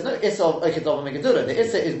Bechor, there's no Issa of Okedov and Megadura. The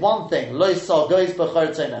Issa is one thing. Lo Yisal goes Bechor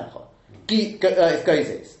Tzonecha. It's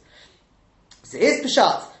Gozes. So is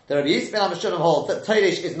Peshat, the Rabbi Yisrael ben Amashulam holds that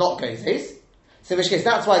Todesh is not Gozes. So in which case,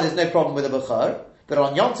 that's why there's no problem with a Bechor. But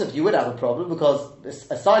on Yom Tov, you would have a problem because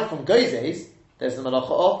aside from Gozes, there's the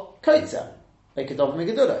Malacha of Kotzer. Okedov and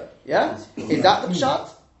Megadura. Yeah? Is that the Peshat?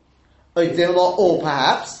 Or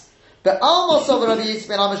perhaps, but Almos of Rabbi Yisrael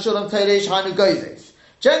ben Amashulam Todesh Hainu Gozes.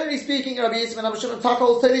 Generally speaking, Rabbi Yisrael ben Amashulam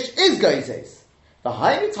Takol Todesh is Gozes. The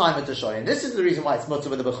higher time of Toshoy, and this is the reason why it's mutter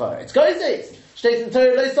with the Bechor. It's Gozes. States in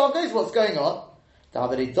Torah Lo Yisal goes. What's going on?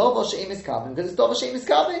 Because it's Dov Hashem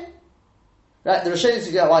Miskabin. Right? The Rishonim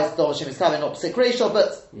say why it's Dov Hashem Miskabin, not Psik Reisha,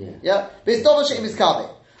 but but it's Dov Hashem Miskabin.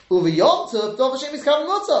 Uvi Yom Tov Dov Hashem Miskabin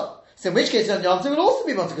mutter. So in which case on Yom Tov will also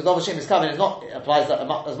be mutter because Dov Hashem Miskabin is not applies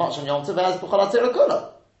as much on Yom Tov as B'chol HaTorah Kula.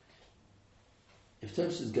 If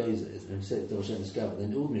Tosh's goes and say Dov Hashem Miskabin,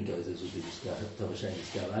 then ordinary goes would be Dov Hashem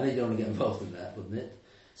Miskabin. I know you don't want to get involved in that, wouldn't it?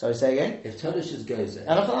 Sorry, say again. If Tosh's goes if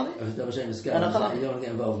Dov Hashem Miskabin, you don't want to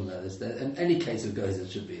get involved in that. In any case of goes, it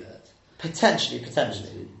should be that. Potentially.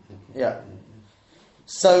 Yeah.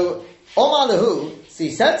 So Omar Lahu, so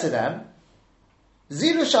he said to them,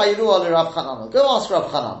 Ziru Shayiru al Rav Chanana. Go ask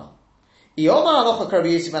Rav Chanana. If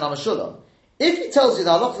he tells you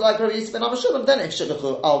that Allah is like Rabbi Yisrael ben Amashulam, then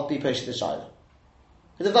I'll be patient to Shaila.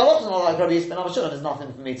 Because if Allah is not like Rabbi Yisrael ben Amashulam, there's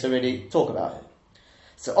nothing for me to really talk about it.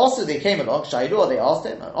 So also they came along, Shairu, they asked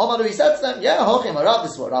him, and Omar he said to them, yeah, Hochim Rav,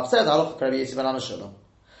 this is what Rav said, Allah Rabbi Yisrael ben Amashulam.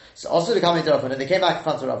 So also they come into Rav Huna, they came back in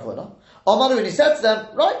front of Rav Huna. Omar and he said to them,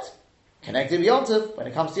 right, connected with Yom Tov, when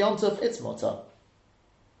it comes to Yom Tov, it's mutter.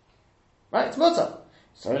 Right, it's mutter.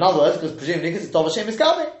 So in other words, because presumably because it's Dov Hashem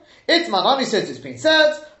Miskabin. It's Manami says it's been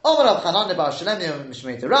said, Omar Rav Chanan Bar Shalem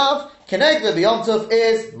Mishmeit Rav, connected with Yom Tov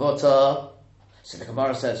is mutter. So the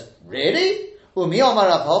Gemara says, really? Umi Omar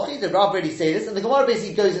Rav Hochi, did Rav really say this? And the Gemara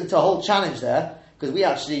basically goes into a whole challenge there, because we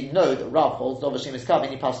actually know that Rav holds Dov Hashem Miskabin,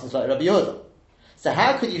 he passes like Rabbi Yehuda. So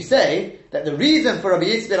how could you say that the reason for Rabbi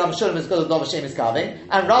Yisrael ben Amashulam is because of Dov Hashem Miskabin,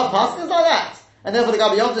 and Rav passes like that? And therefore the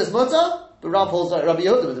Gabi Yom Tov is mutter? But Rav holds like Rabbi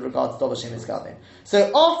Yehuda with regard to Dov Hashem Miskabin.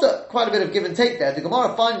 So after quite a bit of give and take there, the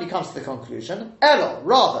Gemara finally comes to the conclusion, Elo,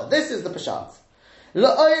 rather, this is the Peshat.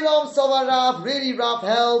 La'olam Sava Rav, really Rav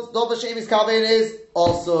held, Dov Hashem Miskabin is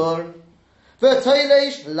Osur.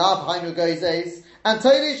 V'toilish Lav Hainu Gozes, and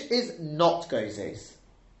Toilish is not Gozes.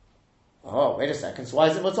 Oh, wait a second, so why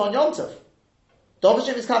is it mutter on Yom Tov? Dov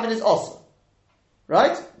Hashem Miskabin is Osur.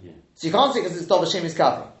 Right? Yeah. So you can't say because it's Dov Hashem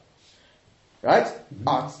Miskabin. Right?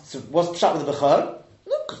 Mm-hmm. So what's Pshat with the Bechor?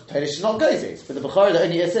 No, because Toilish is not Gozes. With the Bechor, the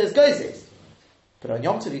only Issa is Gozes. But on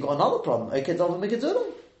Yom Tov, you've got another problem. Okedov and Megadura.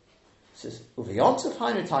 It says, Uve Yom Tov,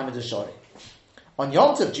 Hainu time of the Shori. On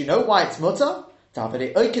Yom Tov, do you know why it's mutter? Because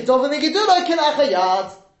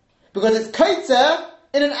it's kotzer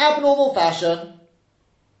in an abnormal fashion.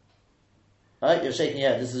 Right? You're shaking your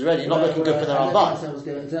head. This is really not looking good for the Ramban.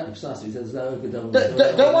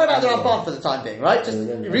 Don't worry about the Ramban for the time being, right? Just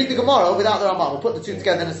read the Gemara without the Ramban. We'll put the two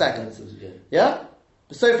together in a second. Yeah?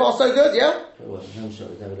 So far so good, yeah?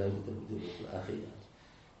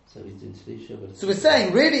 So we're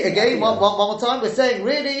saying really, again, one more time, we're saying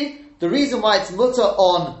really, the reason why it's mutter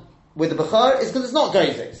on with the Bechor is because it's not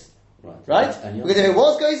Gozes. Right? Because if it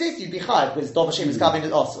was Gozes, you'd be chayav because Dov Hashem Miskabin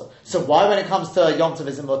is also. So why when it comes to Yom Tov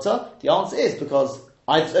is a mutter? The answer is because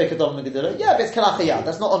I Okedov and Megadura. Yeah, but it's Kalachayah.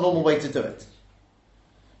 That's not a normal way to do it.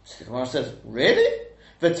 So the Gemara says, really?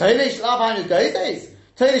 The Toilish Lav Hainu Gozes?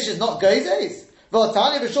 Toilish is not Gozes.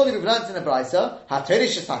 V'otani, but surely we've learned in the Brisa, how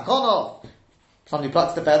Toilish is Hakonov. Somebody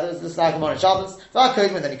plucks the feathers, this is like Gemara in Shabbos.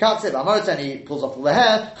 V'akodim, and then he cuts it. V'amorot, and he pulls off all the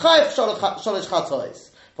hair. Chayav Sholish Chatois.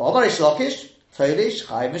 V'omar Ish Lakish. Toilish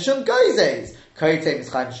Chayv Mishum Gozes. Koytem is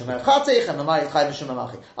Chayv Mishum Merchatich, and Mamai is Chayv Mishum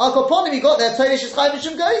Mamachi. Al Koponim, he got there, Toilish is Chayv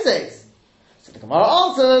Mishum Gozes. So the Gemara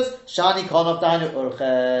answers, Shani Konov Dainu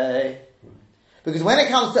Urchei. Because when it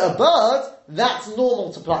comes to a bird, that's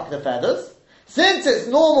normal to pluck the feathers. Since it's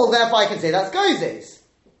normal, therefore I can say that's Gozes.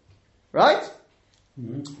 Right?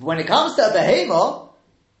 Mm-hmm. When it comes to a behemoth,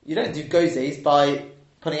 you don't do Gozes by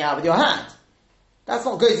putting it out with your hand. That's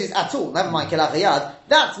not Gozes at all. Never mind Kelach Hayad.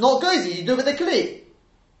 That's not Gozes. You do it with a Kli.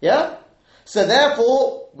 Yeah? So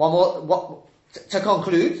therefore, to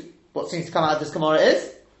conclude, what seems to come out of this Gemara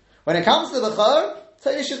is, when it comes to the Bechor,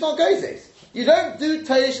 Toilish is not Gozes. You don't do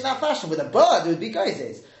Toilish in that fashion. With a bird, it would be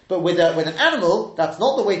Gozes. But with an animal, that's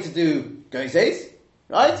not the way to do Gozes.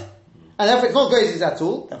 Right? And therefore it's not Gozes at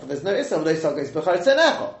all. Therefore there's no Issa, but there's no Gozes Bechor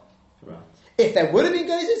Tzenecha. Right. If there would have been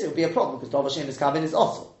Gozes, it would be a problem, because Dov Hashem Miskabin is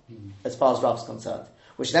also. As far as Rav is concerned,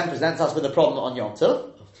 which then presents us with a problem on Yom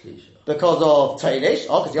Tov. because of Tailish,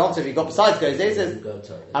 because the answer we got besides Gozes,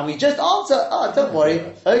 and we just answer, don't worry,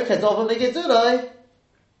 Kedova Megidulai.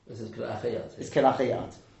 This is Kelachayat. It's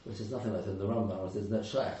Kelachayat. Which is nothing like in the Rambam, which is not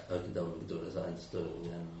Shaykh, Kedova Megidulai, as I understood.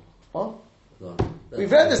 What?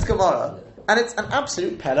 We've read this Gemara, and it's an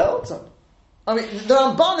absolute Peleoton. I mean, the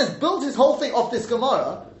Ramban has built his whole thing off this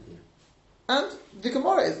Gemara, and the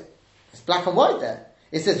Gemara is black and white there.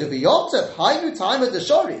 It says, Yom Tov, Hainu time at the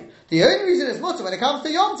Shori. The only reason it's mutter when it comes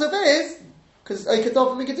to Yom Tov is because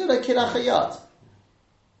Kedova Megidulai Kelachayat.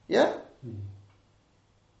 Yeah?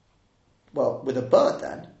 Well, with a bird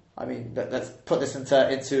then, I mean, let's put this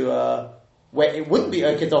into where it wouldn't be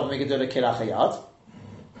Kedova Megidulai Kelachayat,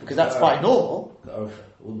 because that's quite normal. It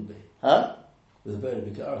wouldn't be. Huh? With a bird,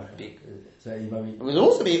 it would be It would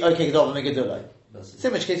also be Kedova Megidulai.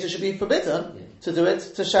 In which case it should be forbidden to do it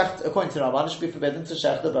to shecht, according to Ramban, it should be forbidden to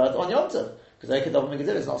shecht the bird on Yom Tov, because Kedova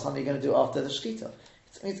Megidulai is not something you're going to do after the Shkita.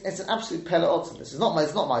 It's an absolute Peleoton. This is not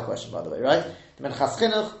my question, by the way, right? The Menchas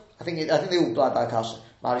Chinuch, I think they all blind by Kasha.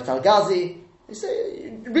 Marit Al-Ghazi, you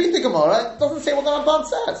say, read the Gemara, it doesn't say what the Ramban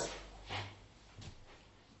says.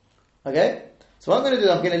 Okay? So what I'm going to do,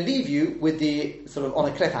 I'm going to leave you with the, sort of on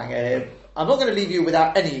a cliffhanger here. I'm not going to leave you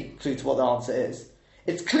without any clue to what the answer is.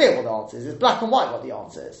 It's clear what the answer is. It's black and white what the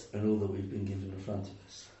answer is. And all that we've been given in front of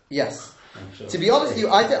us. Yes. Sure. To be honest with you,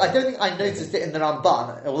 I don't think I noticed it in the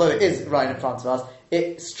Ramban, although it is right in front of us.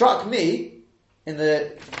 It struck me in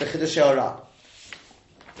the Chidush HaOram.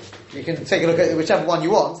 You can take a look at whichever one you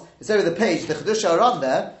want. It's over the page, the Chidush HaOram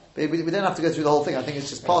there, but we don't have to go through the whole thing. I think it's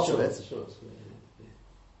just part of it. Sure.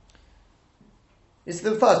 It's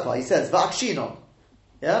the first part. He says, V'akshinon.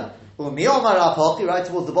 Yeah? U'miyomar Rav Hochi, right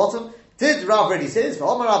towards the bottom. Did Rav already says,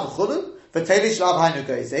 V'omar Rav Chulu, V'telish Rav Hainu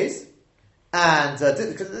Goyzes. And,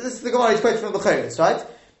 because this is the Gemara he's quoted from the Choros, right?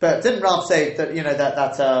 But didn't Rav say that,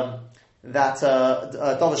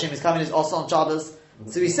 Dovashim is coming is also on Shabbos?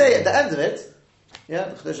 So we say at the end of it, yeah,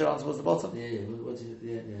 the Chidush HaOram towards the bottom. Yeah.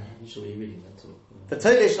 I'm sure you're reading that too. The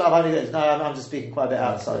Tolish Rav Hainu Goyzes. No, I'm just speaking quite a bit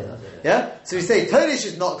outside. Yeah? So we say Tolish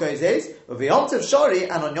is not Goyzes, but the Yom Tov Shori,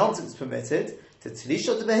 and on Yom Tov it's permitted, to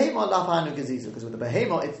Tlisha the Behemah Lav Hainu Gezizu, because with the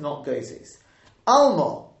Behemah it's not Goyzes.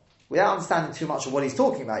 Almo, without understanding too much of what he's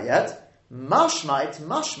talking about yet,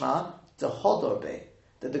 Mashma the Hodorbe,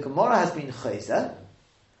 that the Gemara has been Chayzeh,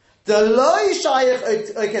 the Loi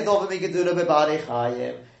Shayach Okedova Megidula B'Bari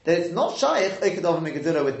Chayim, that it's not Shayach Okedova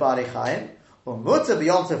Megidula with Bari Chayim, or Mutter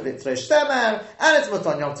B'Yom Tov Litzresh Temer, and it's Mutter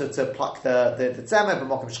on Yom Tov to pluck the Temer,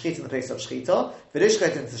 B'Mokim Shchita in the place of Shchita,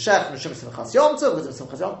 V'Rishchet in the Shech, Neshim Simchas Yom Tov, with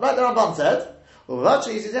Simchas Yom Tov, like the Ramban said, what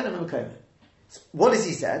has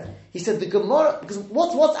he said? He said the Gemara, because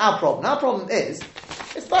what's our problem? Our problem is,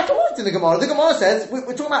 it's black and white in the Gemara. The Gemara says, we're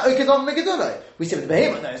talking about Okedov Megidulai. We say with the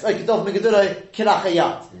Behemoth, no, it's Okedov Megidulai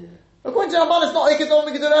Kilachayat. According to Ramban, it's not Okedov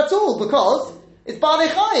Megidulai at all, because it's Ba'alei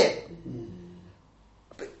Chayim.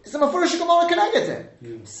 It's a Mefurish Gemara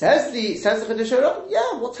Keneged. Says the Chidush HaOram,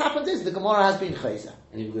 yeah, what's happened is the Gemara has been Chayzah.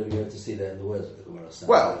 And you're going to be able to see that in the words of the Gemara.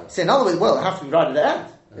 Well, so in other words, it has to be right at the end.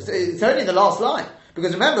 It's only in the last line.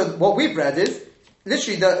 Because remember, what we've read is,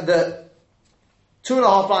 literally the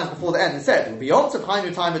 2.5 lines before the end, it said, B'Yom Tov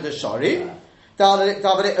Hainu time at the Shari, it's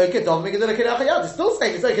still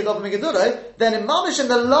saying it's Okedov Megidulai, then in Mamish in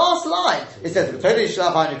the last line, it says,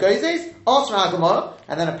 ask Rav Gemara,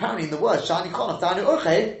 and then apparently in the words, Shani Chonav Danu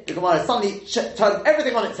Urchei, the Gemara suddenly turns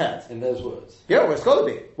everything on its head. In those words? Yeah, well, it's got to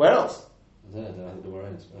be. Where else? I don't know the Gemara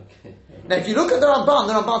ends, okay. Now, if you look at the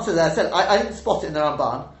Ramban says that. I said, I didn't spot it in the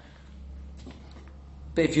Ramban,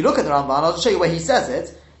 but if you look at the Ramban, I'll just show you where he says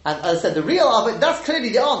it, and as I said, the real of it, that's clearly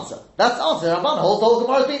the answer. That's the answer. The Ramban holds the whole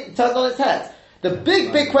Gemara has been turned on its head. The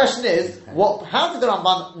big question is, how did the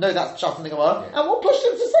Ramban know that's Pshat in the Gemara, and what pushed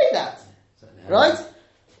him to say that? Right?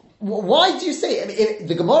 Why do you say it? I mean, if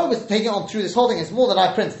the Gemara was taking on through this whole thing, it's more than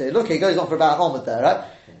I printed it. Look, it goes on for about a moment there, right?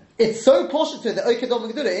 It's so positive that Okedov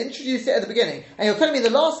Megidulai introduced it at the beginning, and you're telling me in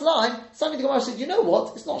the last line, suddenly the Gemara said, you know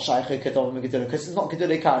what? It's not Shaykh Okedov Megidulai, because it's not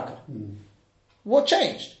Gedulei Karka. What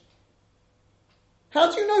changed?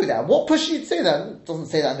 How do you know that? What pushed you to say that? It doesn't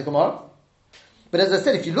say that in the Gemara. But as I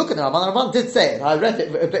said, if you look at the Ramban did say it. I read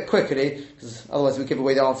it a bit quickly, because otherwise we give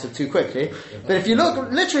away the answer too quickly. But if you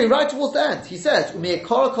look literally right towards the end, he says, in the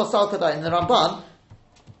Ramban,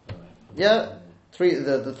 yeah,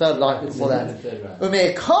 the third line before that.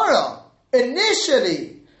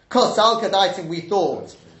 Initially, Kosal Kadaitim, we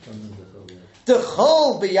thought, the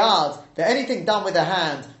Chol B'yad, that anything done with the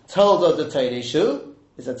hand, told of the Teilishu,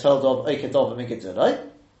 is a told of Okedov Megidulai.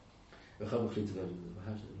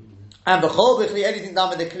 And B'chol B'chli, anything done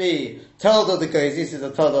with the Kli, told of the Gozis, is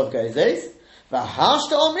a told of Gozis.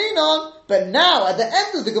 V'hashta Omrinon, but now, at the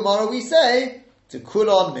end of the Gemara, we say, to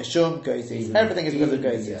kulon mishum gozis. Everything is because of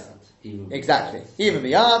gozis. Exactly. Even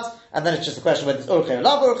miyad, and then it's just a question whether it's urchei or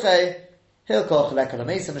lav urchei. Hilkoch lekal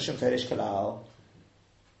amesa mishum ferish kalal.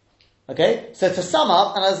 Okay, so to sum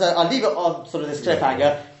up, and as I'll leave it on sort of this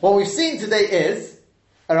cliffhanger, what we've seen today is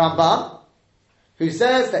a Ramban who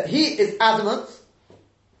says that he is adamant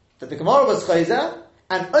that the Gemara was chayzer,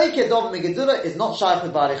 and Oike Dov Megidula is not shaykh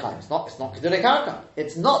with Bari Chaim. It's not Gedulei Karka.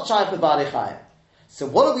 It's not shaykh with Bari Chaim. So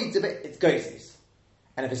what are we doing? It's gozis.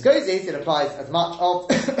 And if it's gozis, it applies as much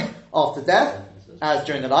after death as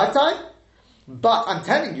during the lifetime. But I'm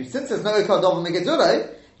telling you, since there's no Oike Dov Megidula,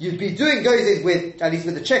 you'd be doing gozis with, at least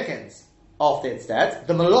with the chickens, after it's dead.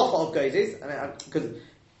 The malacha of gozis, because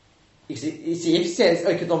you see, if he says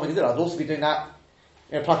Oike Dov Megidula, I'd also be doing that,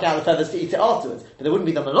 plucking out the feathers to eat it afterwards. But there wouldn't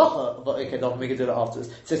be the malacha of Oike Dov Megidula afterwards.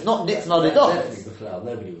 So it's not nitz nolidachis.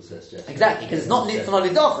 Nobody will suggest. Exactly, because it's not nitz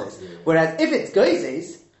nolidachis. Whereas if it's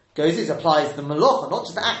gozis applies the malacha, not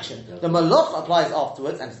just the action. The malacha applies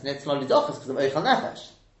afterwards, and it's nitz nolidachis because of Eichel Nefesh.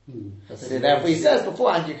 So therefore he says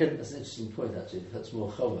beforehand you can... That's an interesting point actually. If that's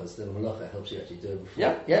more chovas, then a malacha helps you actually do it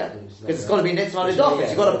before. Yeah. Because it's got to be nitz nolidachis.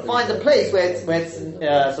 You've got to find a place where it's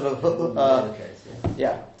sort of...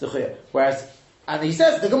 Whereas... And he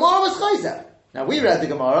says the Gemara was chayzer. Now we read the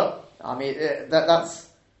Gemara. I mean that's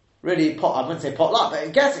really I wouldn't say potluck,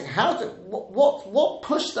 but guessing what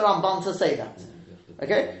pushed the Ramban to say that.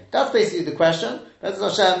 Okay, that's basically the question.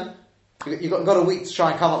 Bezos Hashem, you've got a week to try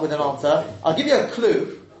and come up with an answer. I'll give you a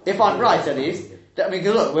clue if I'm right at least. I mean,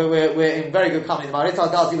 look, we're in very good company. Marit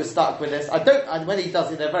Al-Ghazi was stuck with this. Whether he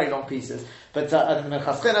does it, they're very long pieces. But the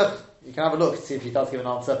Minchas Chinuch, you can have a look to see if he does give an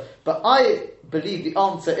answer. But I believe the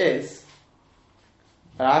answer is.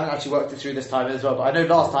 I haven't actually worked it through this time as well, but I know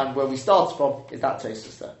last time where we started from is that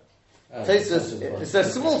Tosfos there. Tosfos, it's a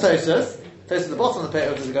small Tosfos. Tosfos at the bottom of the page,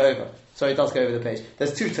 or does it go over? Sorry, it does go over the page.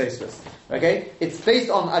 There's two Tosfos. Okay? It's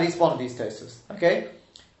based on at least one of these Tosfos. Okay?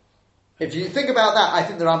 If you think about that, I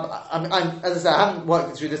think the Ramban, as I said, I haven't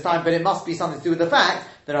worked it through this time, but it must be something to do with the fact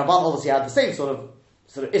that Ramban obviously had the same sort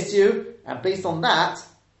of issue, and based on that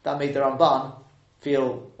made the Ramban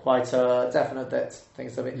feel quite definite that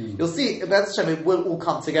things are... You'll see, it will all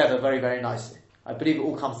come together very, very nicely. I believe it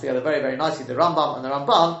all comes together very, very nicely. The Rambam and the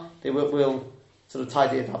Ramban, they will sort of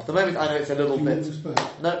tidy it up. At the moment, I know it's a little bit...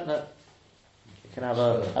 No. You can have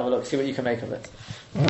a look, see what you can make of it.